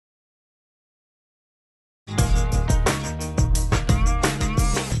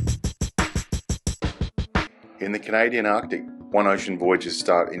In the Canadian Arctic, One Ocean voyages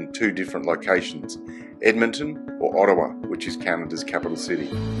start in two different locations, Edmonton or Ottawa, which is Canada's capital city.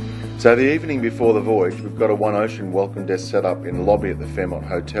 So the evening before the voyage, we've got a One Ocean welcome desk set up in the lobby at the Fairmont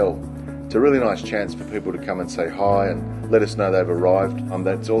Hotel. It's a really nice chance for people to come and say hi and let us know they've arrived.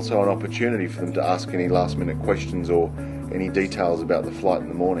 That's also an opportunity for them to ask any last minute questions or any details about the flight in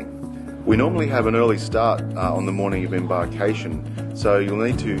the morning. We normally have an early start on the morning of embarkation, so you'll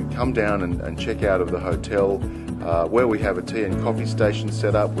need to come down and check out of the hotel where we have a tea and coffee station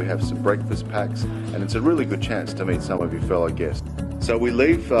set up. We have some breakfast packs, and it's a really good chance to meet some of your fellow guests. So we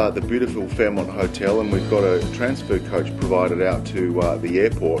leave the beautiful Fairmont Hotel, and we've got a transfer coach provided out to the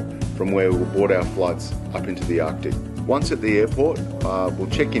airport from where we'll board our flights up into the Arctic. Once at the airport, we'll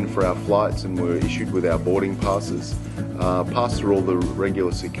check in for our flights and we're issued with our boarding passes, pass through all the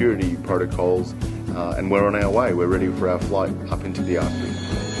regular security protocols, and we're on our way. We're ready for our flight up into the Arctic.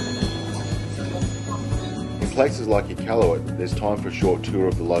 In places like Iqaluit, there's time for a short tour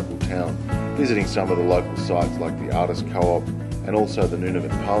of the local town, visiting some of the local sites like the Artists Co-op and also the Nunavut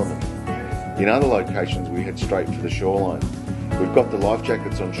Parliament. In other locations, we head straight for the shoreline. We've got the life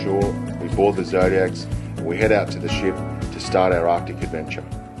jackets on shore, we board the Zodiacs, and we head out to the ship to start our Arctic adventure.